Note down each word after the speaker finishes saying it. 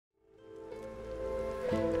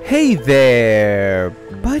Hey there,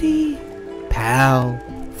 buddy, pal,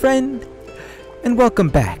 friend, and welcome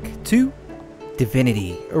back to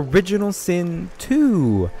Divinity Original Sin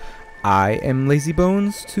 2. I am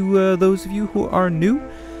LazyBones to those of you who are new.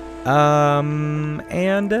 Well,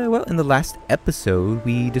 in the last episode,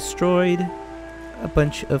 we destroyed a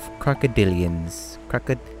bunch of crocodilians.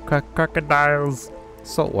 Crocodiles.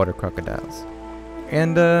 Saltwater crocodiles.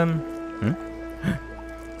 And,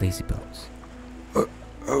 LazyBones.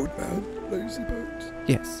 Oh man, LazyBones.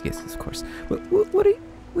 Yes, of course. What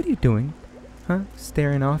are you doing? Huh?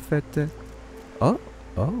 Staring off at the... Oh.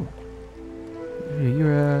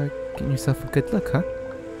 You're, getting yourself a good look, huh?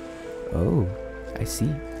 Oh, I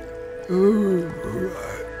see. Oh,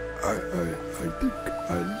 I think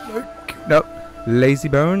I like... No,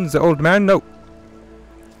 LazyBones, old man, no.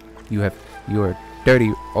 You're a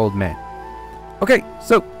dirty old man. Okay,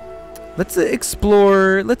 so let's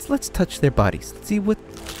explore. Let's touch their bodies. Let's see what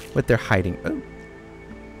they're hiding. Oh,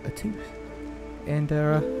 a tooth and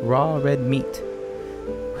raw red meat.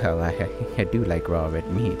 Well, I do like raw red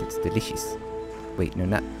meat. It's delicious. Wait, no,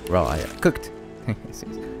 not raw. Cooked. Yes,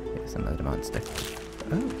 another monster.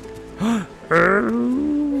 Oh.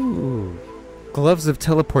 Oh. Gloves of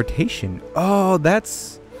teleportation. Oh, that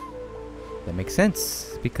makes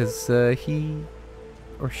sense because he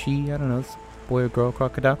or she, I don't know, boy or girl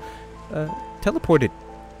crocodile, teleported.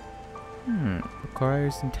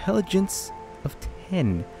 Requires intelligence of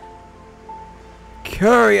 10.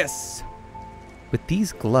 Curious. With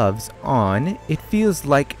these gloves on, it feels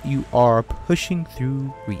like you are pushing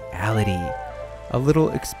through reality. A little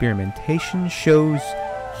experimentation shows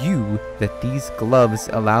you that these gloves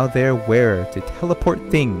allow their wearer to teleport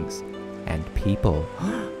things and people.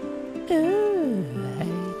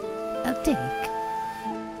 I'll take.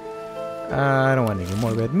 I don't want any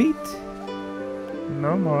more red meat.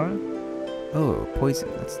 No more. Oh, poison.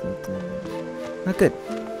 That's not good.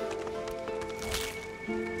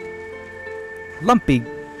 Lumpy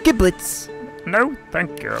giblets. No,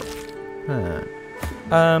 thank you. Huh.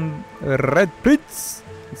 Red boots.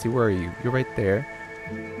 Let's see, where are you? You're right there.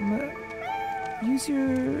 Use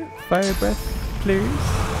your fire breath, please.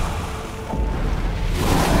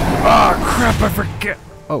 Ah, crap, I forget.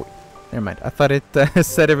 Oh, never mind. I thought it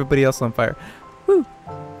set everybody else on fire. Woo.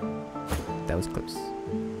 That was close.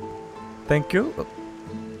 Thank you. Oh.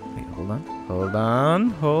 Wait, hold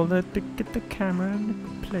on. Hold it to get the camera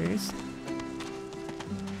in place.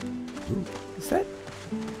 Ooh, is that?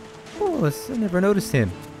 Oh, I never noticed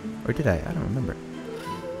him. Or did I? I don't remember.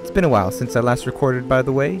 It's been a while since I last recorded, by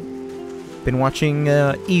the way. Been watching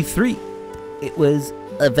E3. It was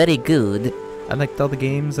very good. I liked all the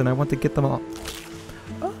games and I want to get them all.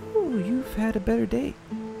 Oh, you've had a better day.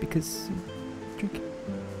 Because drinking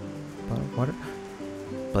bottle of water.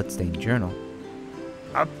 Bloodstained journal.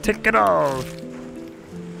 I'll take it all.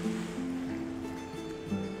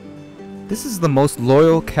 This is the most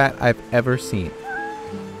loyal cat I've ever seen.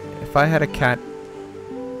 If I had a cat,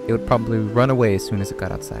 it would probably run away as soon as it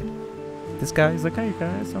got outside. This guy's like, hey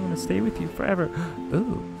guys, I'm gonna stay with you forever.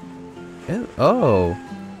 Ooh. Ew. Oh.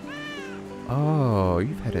 Oh,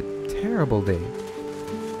 you've had a terrible day.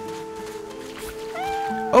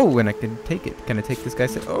 Oh, and I can take it. Can I take this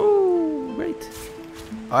guy's? Oh, great.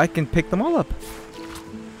 I can pick them all up.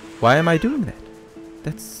 Why am I doing that?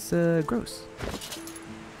 That's gross.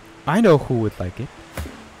 I know who would like it.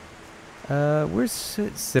 Where's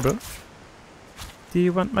Sybil? Do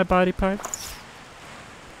you want my body parts?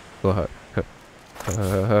 Oh, do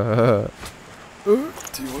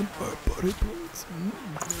you want my body parts?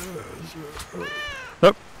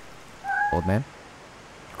 Oh. Old man.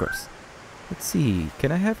 Gross. Let's see. Can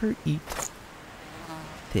I have her eat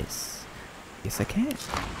this? Yes, I can.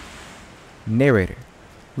 Narrator.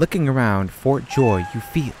 Looking around Fort Joy, you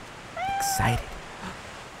feel excited.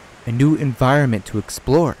 A new environment to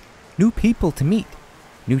explore. New people to meet.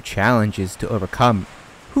 New challenges to overcome.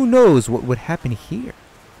 Who knows what would happen here?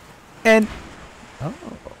 And... oh,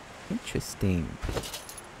 interesting.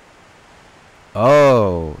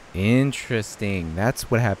 Oh, interesting.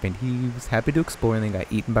 That's what happened. He was happy to explore and then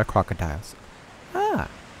got eaten by crocodiles. Ah,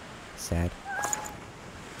 sad.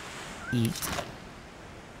 Eat.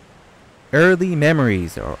 Early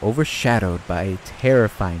memories are overshadowed by a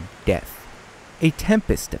terrifying death. A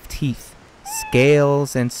tempest of teeth,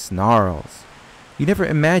 scales, and snarls. You never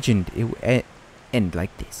imagined it would end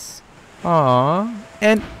like this. Aww,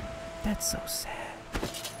 and that's so sad.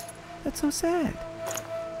 That's so sad.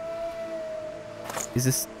 Is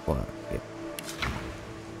this... well, yeah.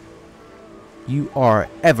 You are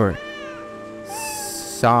ever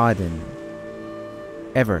sodden.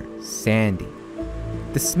 Ever sandy.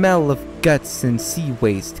 The smell of guts and sea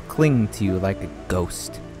waste cling to you like a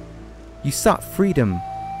ghost. You sought freedom,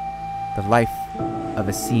 the life of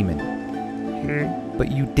a seaman,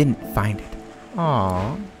 but you didn't find it.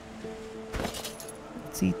 Aww.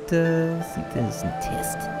 Let's eat those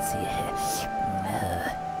intestines here.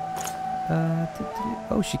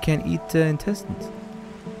 Oh, she can't eat intestines.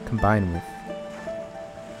 Combined with.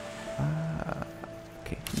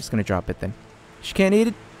 Okay, I'm just gonna drop it then. She can't eat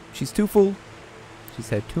it. She's too full. She's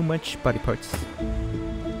had too much body parts.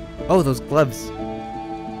 Oh, those gloves.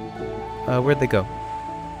 Where'd they go?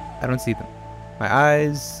 I don't see them. My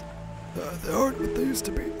eyes. They aren't what they used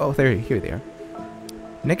to be. Oh, here they are.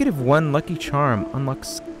 -1 lucky charm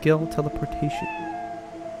unlocks skill teleportation.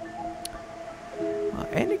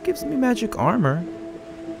 And it gives me magic armor,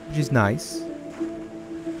 which is nice.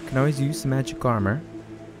 Can always use some magic armor.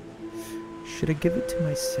 Should I give it to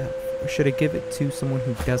myself, or should I give it to someone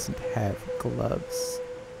who doesn't have gloves?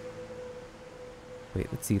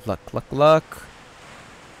 Wait, let's see. Luck.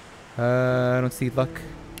 I don't see luck.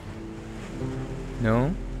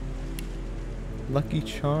 No. Lucky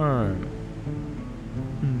charm.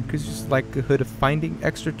 Because just likelihood of finding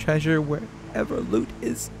extra treasure wherever loot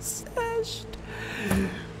is stashed.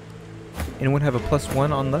 Anyone have a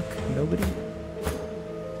 +1 on luck? Nobody?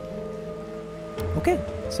 Okay,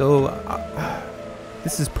 so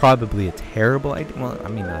this is probably a terrible idea. Well, I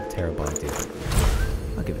mean, not a terrible idea.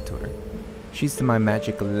 I'll give it to her. She's my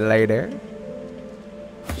magic lady.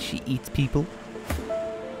 She eats people.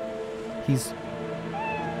 He's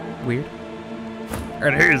weird.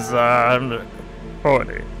 And he's,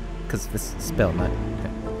 horny. Because of this spell, not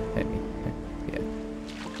hit me. Yeah.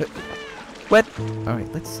 What?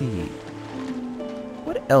 Alright, let's see.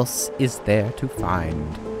 What else is there to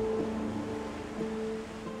find?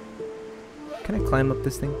 Can I climb up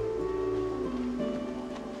this thing?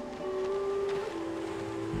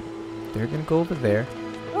 They're gonna go over there.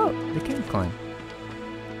 Oh, they can climb.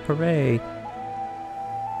 Hooray.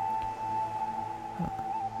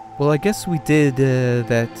 Well, I guess we did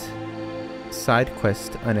that side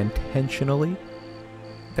quest unintentionally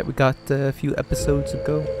that we got a few episodes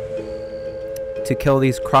ago. To kill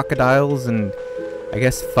these crocodiles and I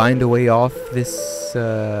guess find a way off this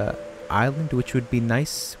island, which would be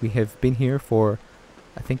nice. We have been here for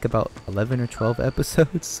I think about 11 or 12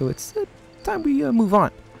 episodes, so it's time we move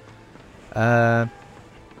on.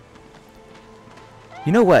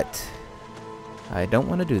 You know what? I don't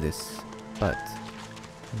want to do this, but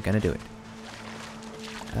I'm gonna do it.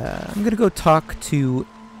 I'm gonna go talk to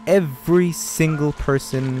every single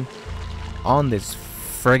person on this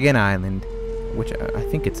friggin' island, which I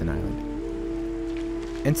think it's an island,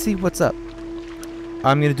 and see what's up.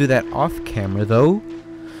 I'm gonna do that off camera though,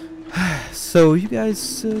 so you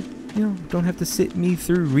guys, don't have to sit me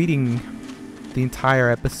through reading the entire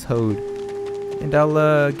episode, and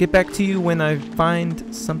I'll get back to you when I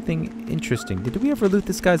find something interesting. Did we ever loot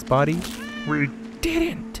this guy's body? We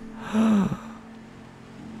Didn't.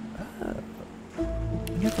 We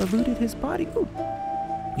never looted his body. Ooh.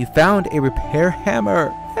 You found a repair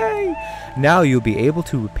hammer. Hey! Now you'll be able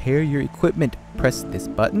to repair your equipment. Press this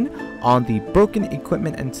button on the broken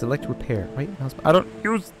equipment and select repair. Right? Mouse. I don't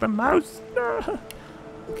use the mouse.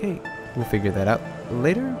 Okay, we'll figure that out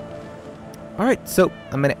later. Alright, so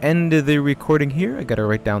I'm going to end the recording here. I got to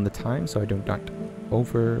write down the time so I don't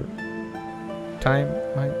over time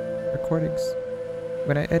my recordings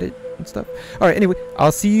when I edit and stuff. Alright, anyway,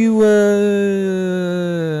 I'll see you on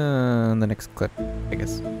the next clip, I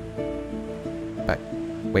guess. Bye.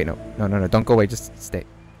 Wait, no, don't go away, just stay.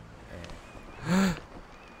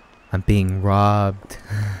 I'm being robbed.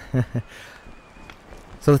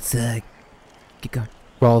 So let's get going.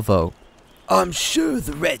 Volvo. I'm sure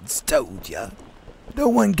the Reds told ya. No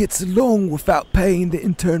one gets along without paying the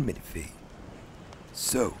internment fee.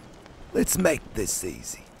 So, let's make this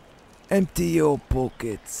easy. Empty your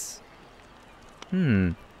pockets.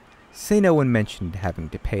 Say no one mentioned having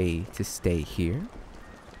to pay to stay here.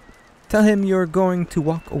 Tell him you're going to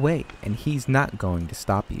walk away and he's not going to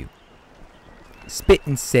stop you. Spit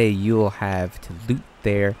and say you'll have to loot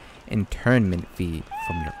their internment fee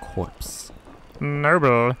from your corpse.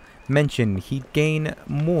 Noble. Mention he'd gain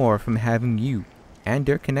more from having you and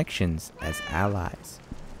their connections as allies.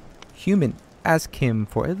 Human, ask him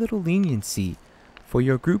for a little leniency for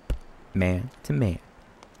your group, man to man.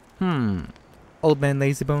 Old man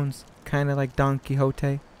LazyBones, kinda like Don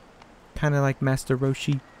Quixote, kinda like Master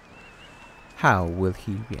Roshi. How will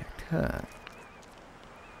he react?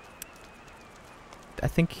 I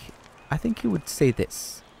think he would say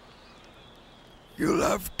this. You'll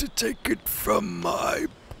have to take it from my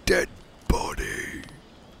dead body.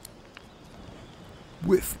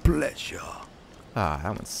 With pleasure. Ah, that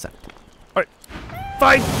one sucked. Alright.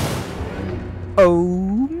 Fight!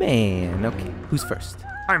 Oh, man. Okay, who's first?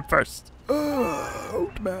 I'm first.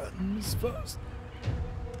 Old man's first.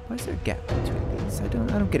 Why is there a gap between these? I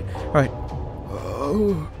don't get it. All right.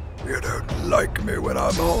 Oh, you don't like me when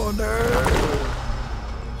I'm horny.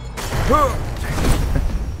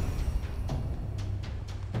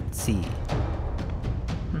 Let's see.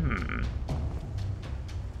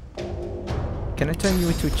 Can I turn you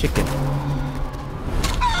into a chicken?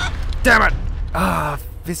 Damn it! Ah,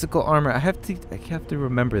 physical armor. I have to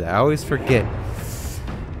remember that. I always forget.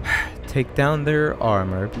 Take down their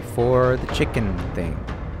armor before the chicken thing.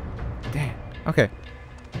 Damn. Okay.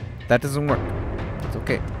 That doesn't work. It's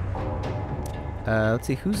okay. Let's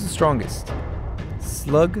see. Who's the strongest?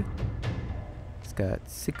 Slug. He's got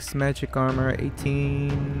 6 magic armor,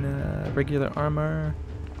 18 regular armor,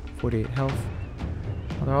 48 health.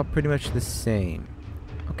 Well, they're all pretty much the same.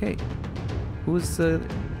 Okay. Who's the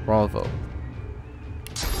Rolvo?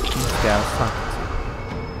 He's got a socket.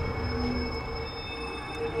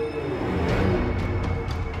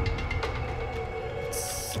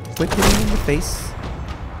 Quick hitting in the face.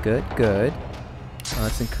 Good, good.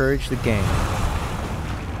 Let's encourage the gang.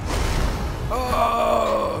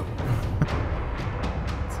 Oh!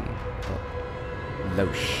 Let's see. Oh.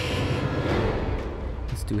 Loesch.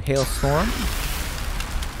 Let's do Hailstorm.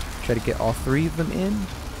 Try to get all 3 of them in.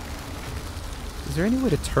 Is there any way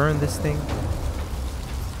to turn this thing?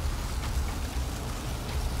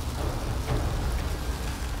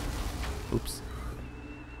 Oops.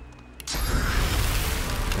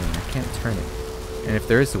 Dang, I can't turn it. And if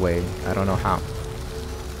there is a way, I don't know how.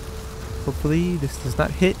 Hopefully this does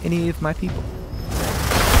not hit any of my people.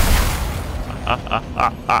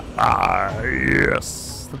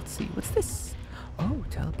 Yes. Let's see, what's this? Oh,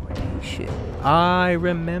 teleportation. I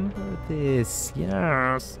remember this.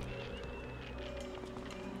 Yes.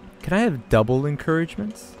 Can I have double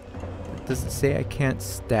encouragements? Does it say I can't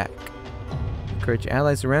stack? Encourage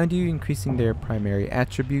allies around you, increasing their primary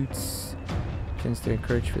attributes. Chance to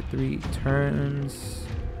encourage for 3 turns.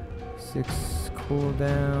 6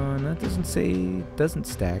 cooldown. That doesn't say it doesn't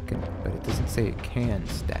stack, but it doesn't say it can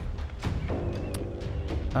stack.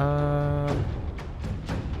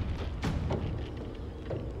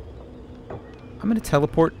 I'm gonna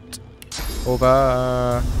teleport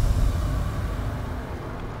over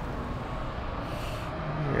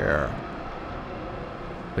here.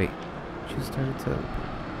 Wait, choose target teleport.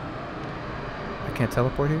 I can't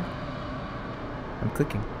teleport here? I'm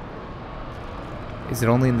clicking. Is it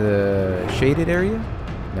only in the shaded area?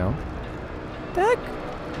 No. Heck?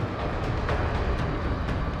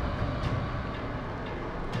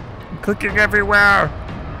 I'm clicking everywhere.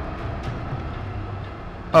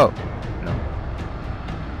 Oh, no.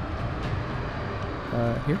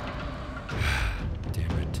 Here?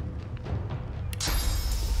 Damn it.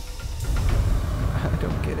 I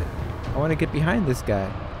don't get it. I want to get behind this guy.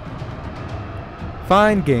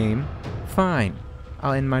 Fine, game. Fine.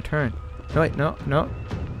 I'll end my turn. No, wait, no, no.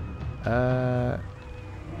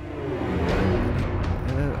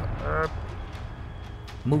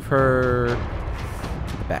 Move her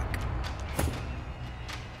to the back.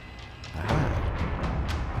 Ah.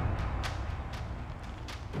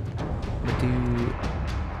 I'm gonna do.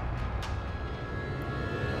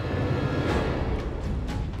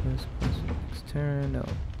 Plus next turn. No.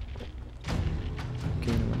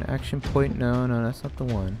 Gain 1 action point. No, no, that's not the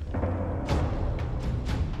one.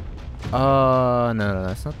 No, no,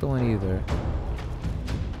 that's not the one either.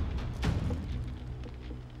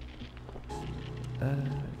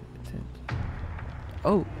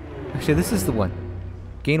 Oh, actually, this is the one.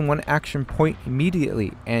 Gain 1 action point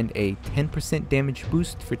immediately and a 10% damage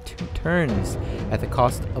boost for 2 turns at the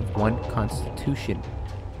cost of 1 constitution.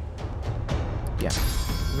 Yeah,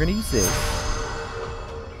 we're gonna use this.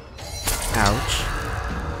 Ouch.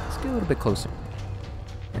 Let's get a little bit closer.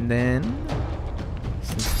 And then,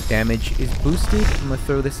 since the damage is boosted, I'm gonna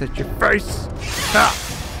throw this at your face. Ah!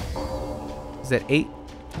 Is that 8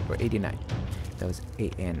 or 89? That was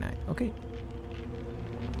 8 and 9. Okay.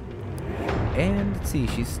 And let's see,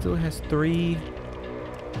 she still has 3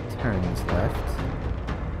 turns left.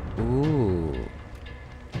 Ooh.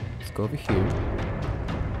 Let's go over here.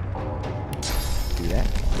 Do that.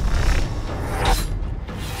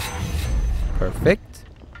 Perfect.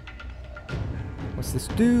 What's this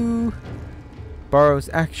do? Borrows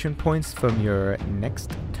action points from your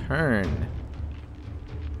next turn.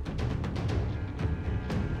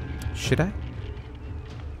 Should I?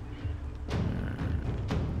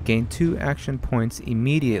 Gain 2 action points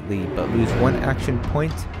immediately, but lose 1 action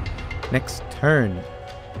point next turn.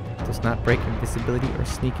 Does not break invisibility or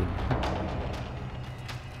sneaking.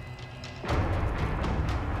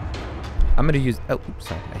 I'm gonna use. Oh, oops,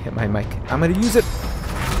 sorry, I hit my mic. I'm gonna use it.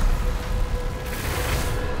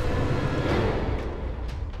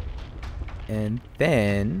 And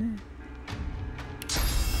then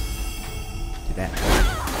do that.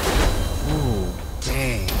 Ooh,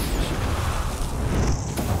 dang.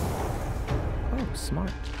 Oh,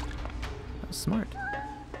 smart. That was smart.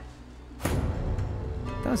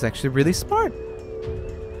 That was actually really smart.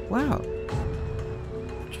 Wow.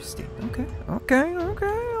 Interesting. Okay. Okay. Okay.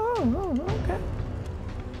 Oh, okay.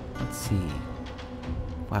 Let's see.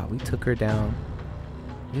 Wow, we took her down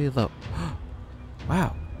really low.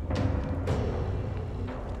 Wow.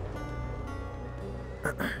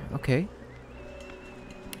 Okay.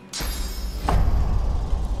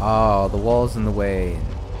 Oh, the wall's in the way.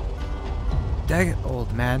 Dang it,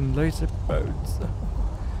 old man. LazyBones.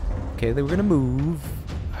 Okay, then we're gonna move.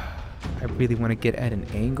 I really want to get at an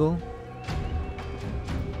angle.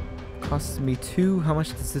 Costs me 2. How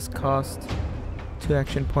much does this cost? 2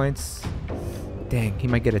 action points. Dang, he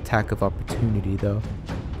might get attack of opportunity though.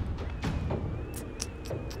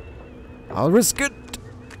 I'll risk it.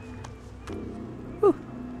 Whew.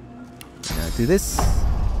 Now do this.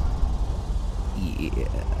 Yeah.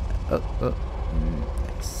 Oh,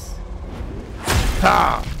 nice.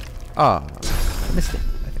 Ha! Ah, I missed it.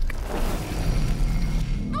 I think.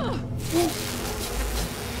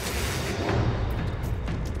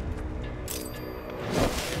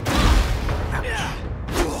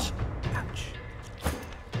 Ouch.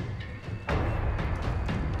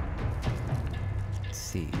 Let's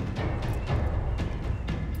see.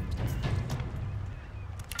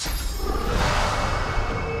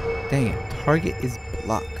 Dang it, target is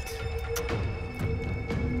blocked.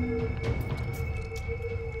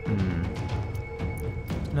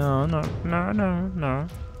 No. 2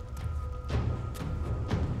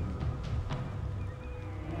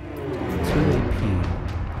 AP.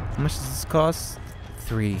 How much does this cost?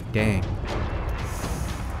 3. Dang.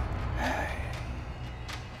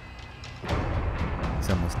 He's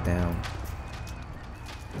almost down.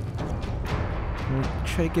 We'll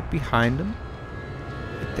try to get behind him.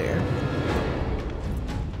 Right there.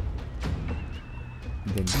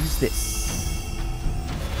 And then use this.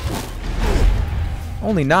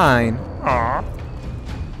 Only 9. Aw.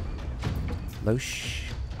 Losh.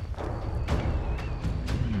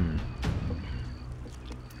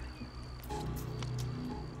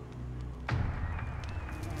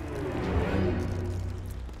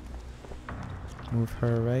 Move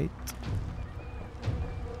her right.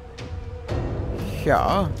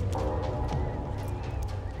 Yeah.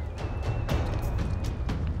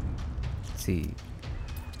 Let's see.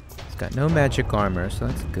 It's got no magic armor, so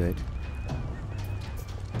that's good.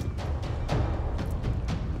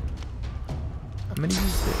 I'm gonna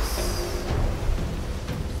use this.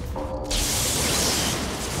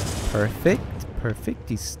 Perfect. Perfect.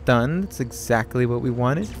 He's stunned. That's exactly what we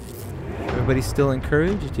wanted. Everybody's still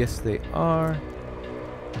encouraged? Yes, they are.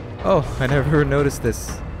 Oh, I never noticed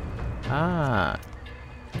this. Ah.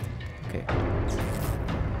 Okay.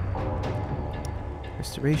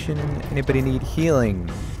 Restoration. Anybody need healing?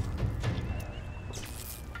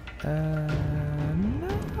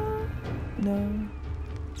 No.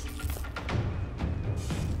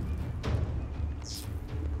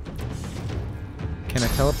 Can I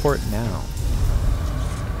teleport now?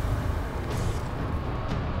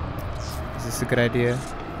 Is this a good idea?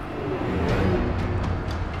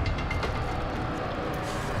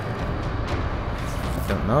 I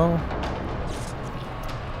don't know.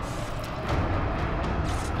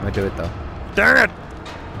 I'm gonna do it though. Dang it!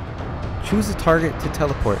 Choose a target to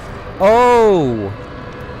teleport. Oh!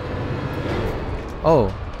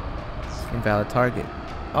 Oh. Invalid target.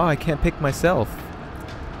 Oh, I can't pick myself.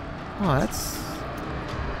 Oh, that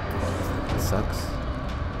sucks.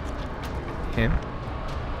 Him?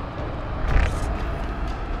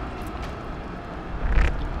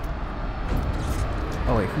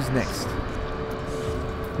 Oh wait, who's next?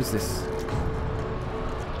 Who's this?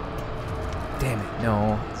 Damn it,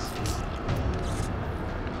 no.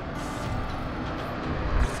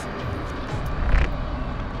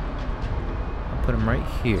 I'll put him right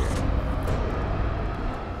here.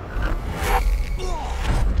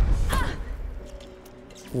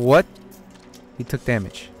 What? He took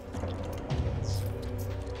damage.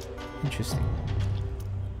 Interesting.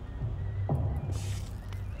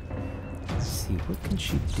 Let's see, what can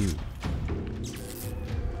she do?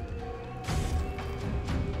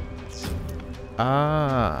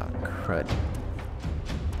 Ah, crud.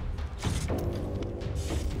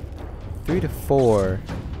 3 to 4.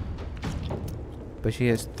 But she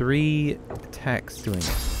has 3 attacks doing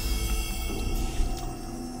it.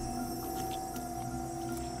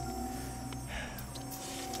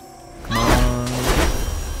 Come on.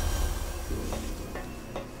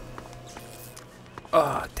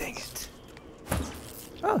 Oh, dang it.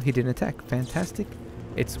 Oh, he didn't attack. Fantastic.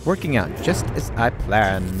 It's working out just as I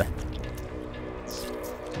planned.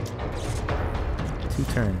 2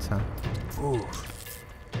 turns, huh? Ooh.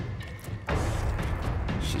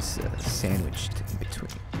 She's sandwiched in between.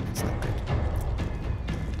 That's not good.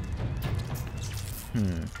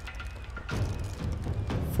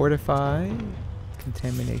 Fortify.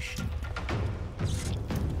 Contamination.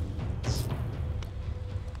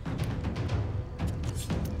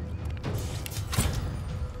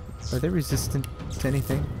 Are they resistant to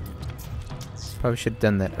anything? Probably should have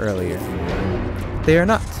done that earlier. They are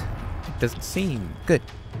not. It doesn't seem good.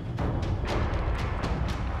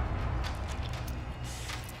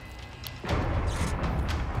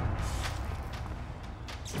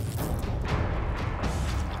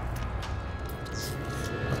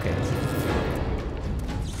 Okay.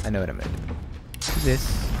 I know what I'm gonna do. Do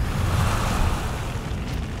this.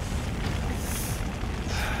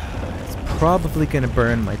 Probably gonna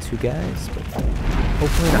burn my 2 guys, but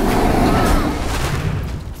hopefully not.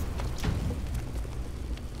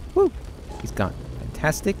 Woo! He's gone.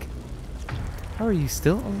 Fantastic. How are you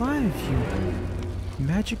still alive, you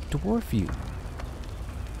magic dwarf, you?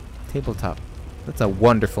 Tabletop. That's a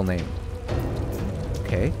wonderful name.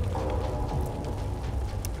 Okay.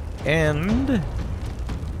 And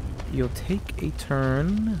you'll take a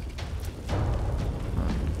turn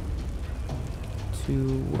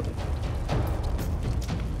to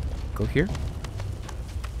go here.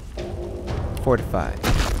 Fortify.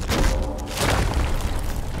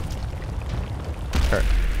 Her.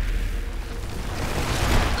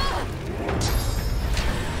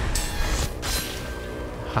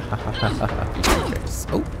 Ha ha ha ha ha.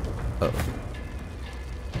 Oh. Oh.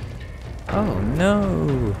 Oh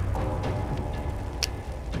no.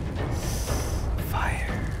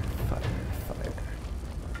 Fire. Fire. Fire.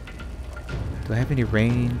 Do I have any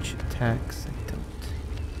range attacks? I don't.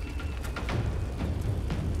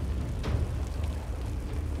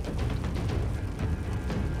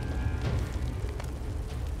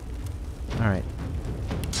 Alright.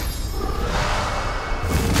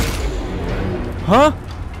 Huh?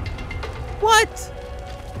 What?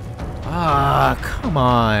 Ah, come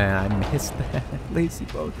on. I missed that.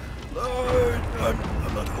 LazyBones. Lord, I'm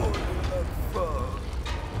not holding enough.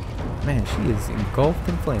 Man, she is engulfed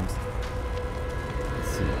in flames. Let's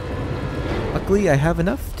see. Luckily, I have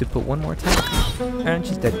enough to put 1 more attack. And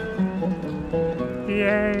she's dead.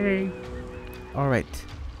 Yay! Alright.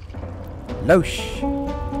 Losh.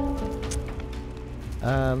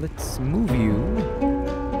 Let's move you.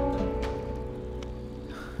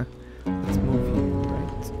 Let's move you,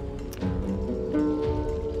 right?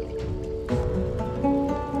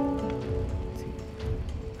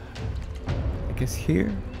 I guess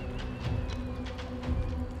here?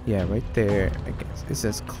 Yeah, right there. I guess it's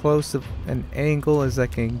as close of an angle as I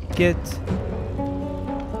can get.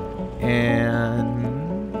 And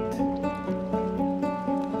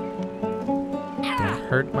don't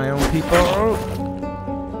hurt my own people.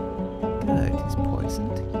 Good, he's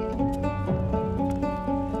poisoned.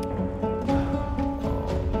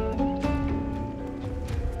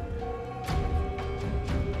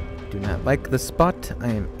 Do not like the spot I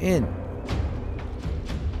am in.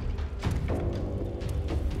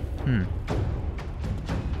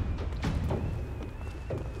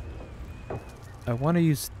 I want to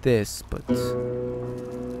use this, but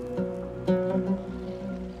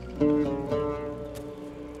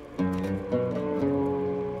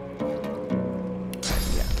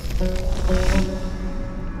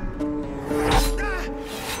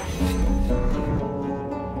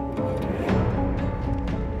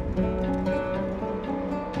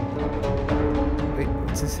wait,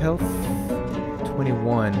 what's his health?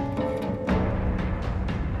 21.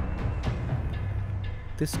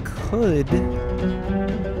 This could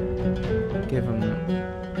give him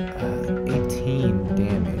 18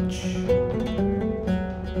 damage,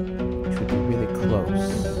 which would be really close.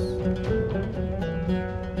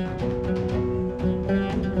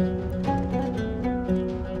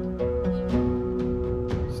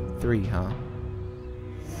 It's 3, huh?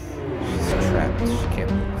 She's trapped. She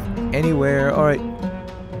can't move anywhere. All right.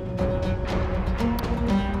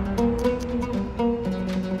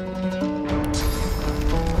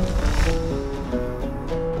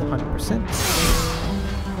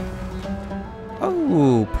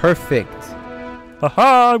 Oh, perfect.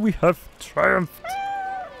 Haha, we have triumphed.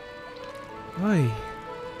 Oi.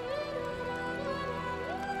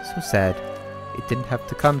 So sad. It didn't have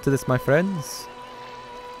to come to this, my friends.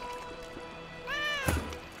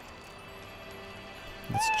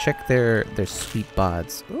 Let's check their sweet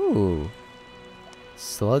bods. Ooh.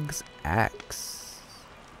 Slug's axe.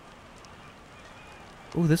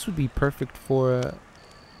 Ooh, this would be perfect for a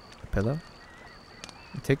pillow.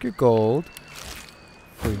 Take your gold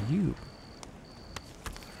for you.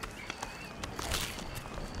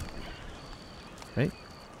 Right?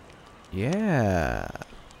 Yeah.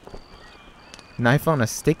 Knife on a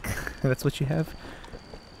stick. That's what you have.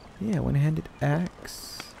 Yeah, one-handed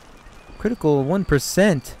axe. Critical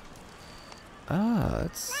 1%. Ah,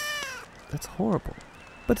 that's horrible.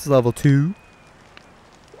 But it's level 2.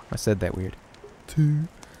 I said that weird. 2.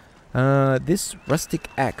 This rustic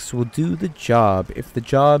axe will do the job if the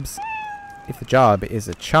job is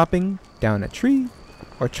a chopping down a tree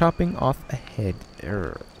or chopping off a head.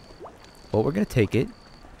 Well, we're gonna take it.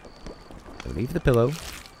 Leave the pillow.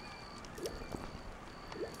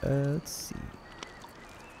 Let's see.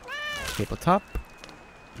 Tabletop.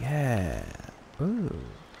 Yeah. Ooh.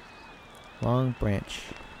 Long branch.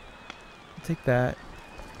 I'll take that.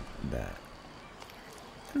 That.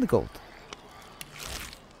 And the gold.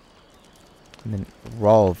 And then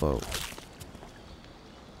Rolvo.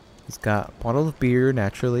 He's got a bottle of beer,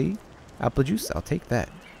 naturally. Apple juice, I'll take that.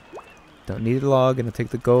 Don't need a log, and I'll take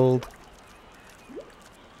the gold.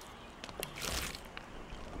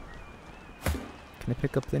 Can I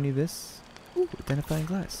pick up any of this? Ooh, identifying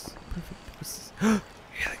glass. Perfect. This is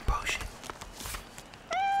healing potion.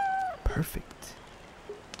 Perfect.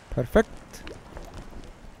 Perfect.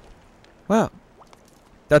 Wow.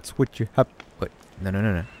 That's what you have. Wait.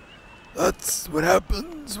 No. That's what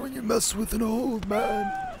happens when you mess with an old man.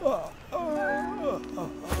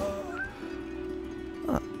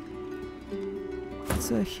 Let's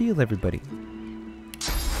heal everybody.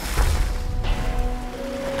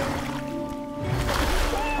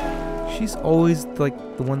 She's always like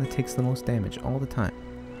the one that takes the most damage all the time.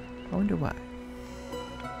 I wonder why.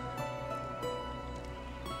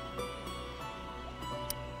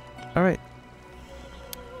 All right.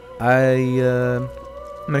 I'm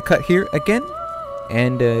gonna cut here again,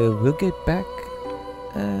 and we'll get back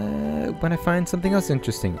when I find something else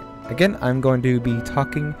interesting. Again, I'm going to be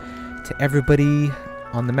talking to everybody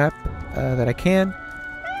on the map that I can,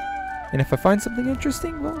 and if I find something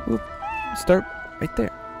interesting, well, we'll start right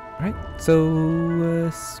there. All right.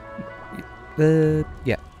 So,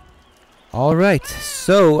 yeah. All right.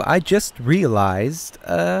 So I just realized,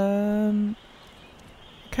 kind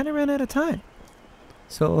of ran out of time.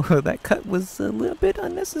 So that cut was a little bit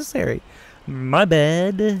unnecessary. My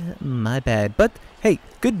bad. My bad. But hey,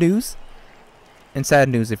 good news. And sad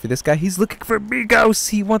news if you're this guy. He's looking for Migos.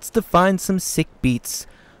 He wants to find some sick beats.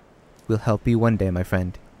 We'll help you one day, my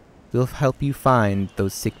friend. We'll help you find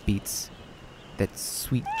those sick beats. That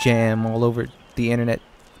sweet jam all over the internet.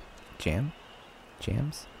 Jam?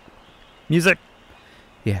 Jams? Music!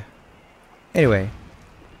 Yeah. Anyway.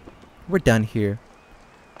 We're done here.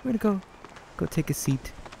 We're gonna go take a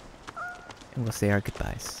seat, and we'll say our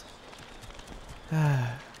goodbyes.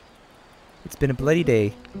 It's been a bloody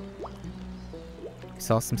day. We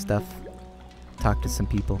saw some stuff, talked to some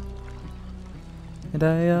people, and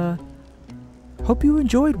I hope you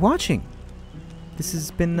enjoyed watching. This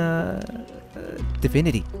has been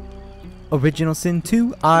Divinity, Original Sin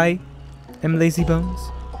 2. I am LazyBones,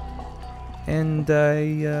 and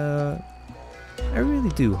I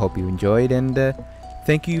really do hope you enjoyed, and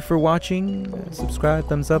thank you for watching. Subscribe,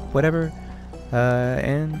 thumbs up, whatever.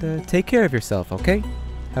 And take care of yourself, okay?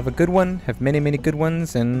 Have a good one. Have many, many good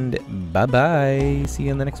ones. And bye-bye. See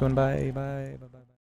you in the next one. Bye. Bye. Bye.